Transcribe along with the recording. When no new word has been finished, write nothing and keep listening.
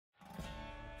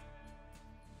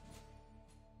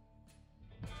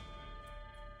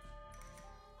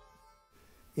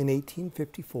In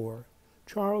 1854,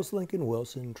 Charles Lincoln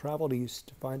Wilson traveled east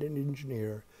to find an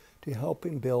engineer to help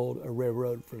him build a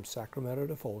railroad from Sacramento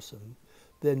to Folsom,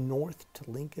 then north to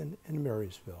Lincoln and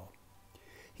Marysville.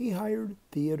 He hired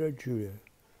Theodore Judah,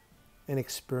 an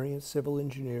experienced civil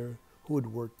engineer who had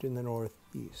worked in the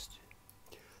Northeast.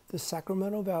 The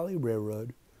Sacramento Valley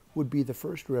Railroad would be the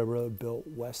first railroad built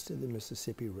west of the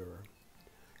Mississippi River.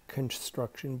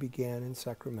 Construction began in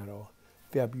Sacramento,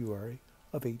 February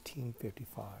of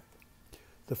 1855.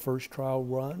 The first trial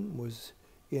run was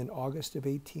in August of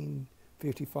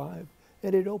 1855,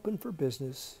 and it opened for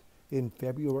business in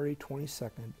February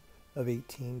 22nd of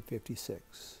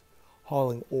 1856,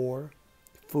 hauling ore,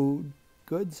 food,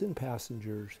 goods, and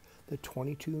passengers the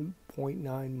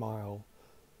 22.9 mile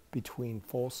between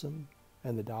Folsom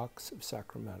and the docks of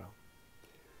Sacramento.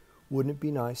 Wouldn't it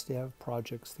be nice to have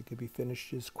projects that could be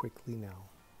finished as quickly now?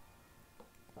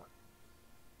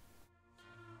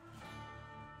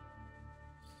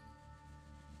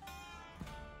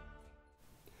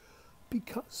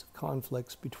 Because of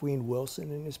conflicts between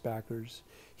Wilson and his backers,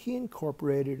 he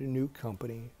incorporated a new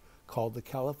company called the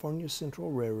California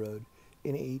Central Railroad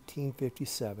in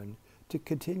 1857 to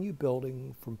continue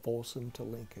building from Folsom to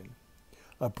Lincoln.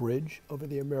 A bridge over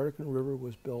the American River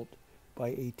was built by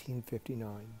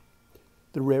 1859.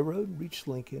 The railroad reached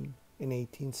Lincoln in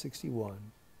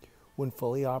 1861. When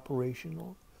fully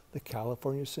operational, the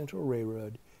California Central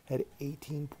Railroad had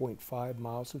 18.5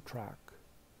 miles of track,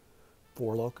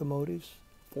 4 locomotives,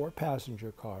 4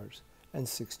 passenger cars, and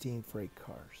 16 freight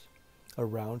cars. A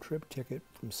round-trip ticket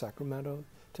from Sacramento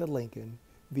to Lincoln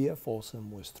via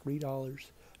Folsom was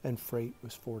 $3 and freight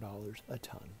was $4 a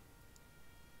ton.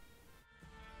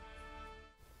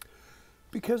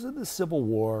 Because of the Civil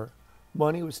War,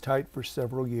 money was tight for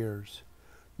several years.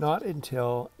 Not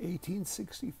until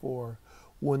 1864,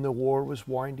 when the war was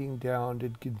winding down,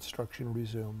 did construction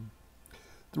resume.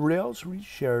 The rails reached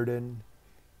Sheridan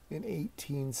in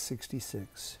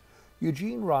 1866.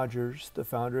 Eugene Rogers, the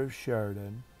founder of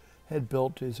Sheridan, had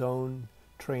built his own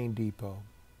train depot.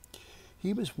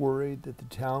 He was worried that the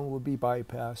town would be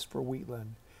bypassed for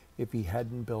Wheatland if he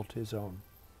hadn't built his own.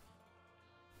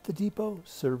 The depot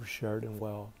served Sheridan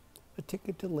well. A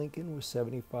ticket to Lincoln was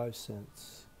 75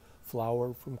 cents.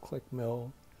 Flour from Click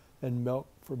Mill and milk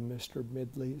from Mr.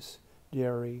 Midley's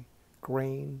dairy,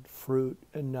 grain, fruit,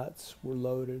 and nuts were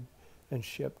loaded and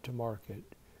shipped to market.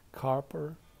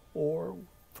 Copper ore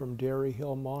from Dairy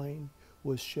Hill Mine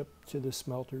was shipped to the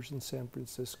smelters in San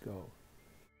Francisco.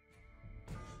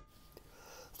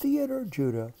 Theodore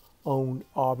Judah owned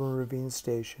Auburn Ravine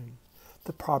Station,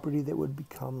 the property that would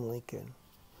become Lincoln.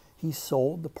 He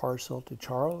sold the parcel to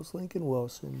Charles Lincoln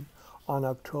Wilson on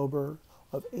October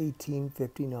of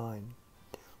 1859.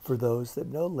 For those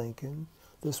that know Lincoln,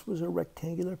 this was a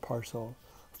rectangular parcel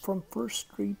from 1st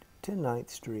Street to 9th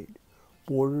Street,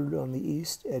 bordered on the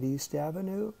east at East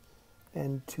Avenue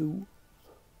and to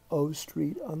O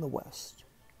Street on the west.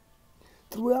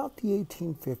 Throughout the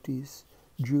 1850s,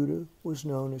 Judah was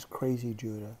known as Crazy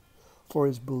Judah for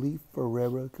his belief a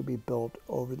railroad could be built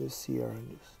over the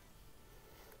Sierras.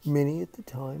 Many at the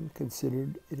time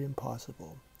considered it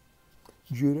impossible.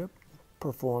 Judah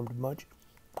performed much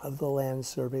of the land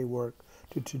survey work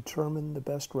to determine the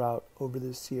best route over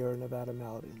the Sierra Nevada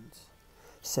mountains.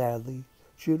 Sadly,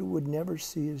 Judah would never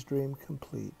see his dream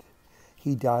complete.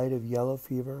 He died of yellow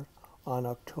fever on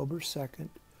October 2nd,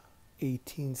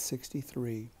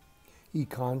 1863. He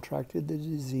contracted the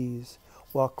disease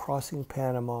while crossing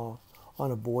Panama on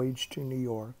a voyage to New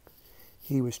York.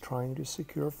 He was trying to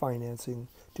secure financing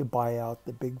to buy out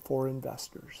the Big Four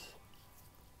investors.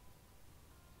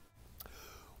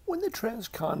 When the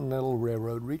Transcontinental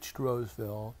Railroad reached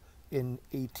Roseville in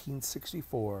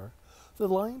 1864, the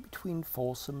line between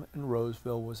Folsom and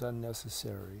Roseville was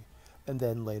unnecessary and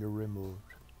then later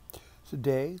removed.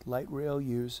 Today, light rail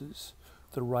uses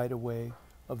the right-of-way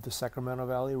of the Sacramento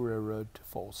Valley Railroad to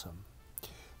Folsom.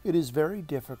 It is very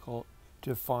difficult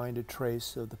to find a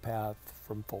trace of the path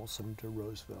from Folsom to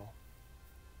Roseville.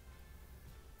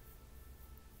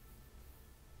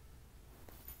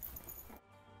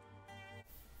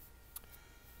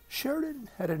 Sheridan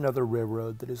had another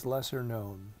railroad that is lesser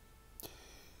known.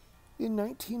 In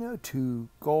 1902,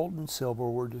 gold and silver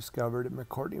were discovered at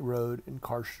McCourtney Road and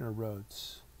Karshner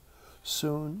Roads.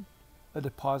 Soon, a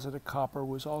deposit of copper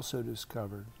was also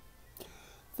discovered.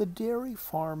 The Dairy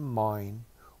Farm Mine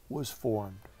was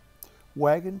formed.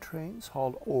 Wagon trains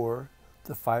hauled ore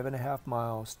the 5.5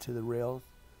 miles to the rail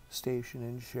station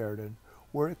in Sheridan,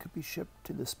 where it could be shipped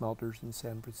to the smelters in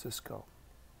San Francisco.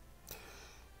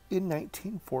 In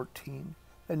 1914,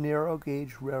 a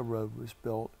narrow-gauge railroad was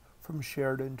built from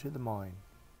Sheridan to the mine.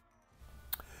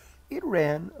 It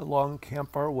ran along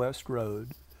Campfire West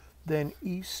Road, then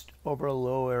east over a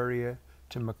low area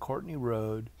to McCourtney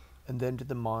Road, and then to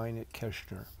the mine at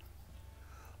Kishner.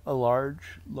 A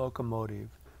large locomotive,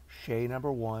 Shay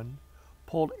Number 1,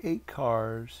 pulled 8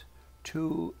 cars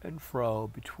to and fro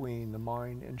between the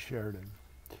mine and Sheridan.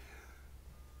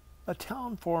 A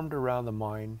town formed around the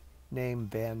mine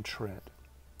named Van Trent.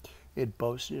 It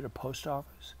boasted a post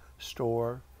office,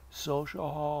 store, social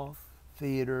hall,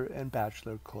 theater, and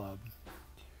bachelor club.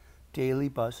 Daily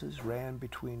buses ran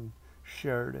between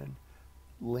Sheridan,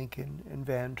 Lincoln, and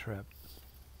Van Trent.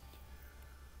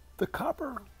 The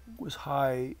copper was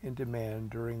high in demand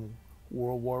during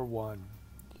World War I.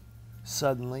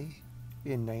 Suddenly,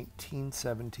 in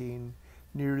 1917,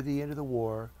 near the end of the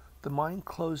war, the mine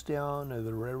closed down and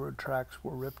the railroad tracks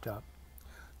were ripped up.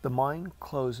 The mine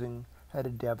closing had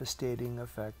a devastating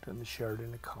effect on the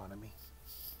Sheridan economy.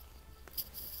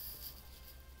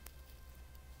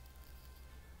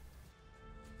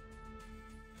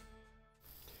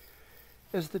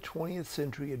 As the 20th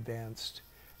century advanced,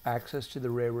 access to the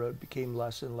railroad became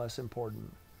less and less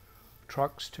important.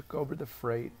 Trucks took over the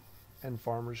freight and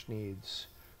farmers' needs.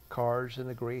 Cars and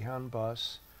the Greyhound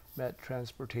bus met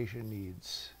transportation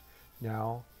needs.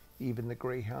 Now, even the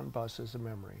Greyhound bus is a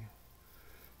memory.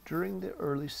 During the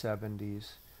early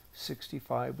 70s,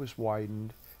 65 was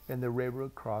widened and the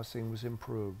railroad crossing was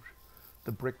improved.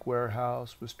 The brick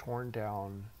warehouse was torn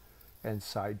down and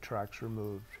side tracks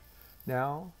removed.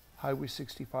 Now, Highway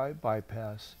 65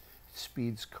 bypass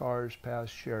speeds cars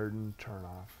past Sheridan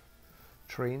turnoff.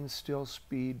 Trains still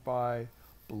speed by,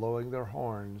 blowing their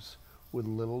horns with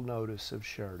little notice of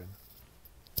Sheridan.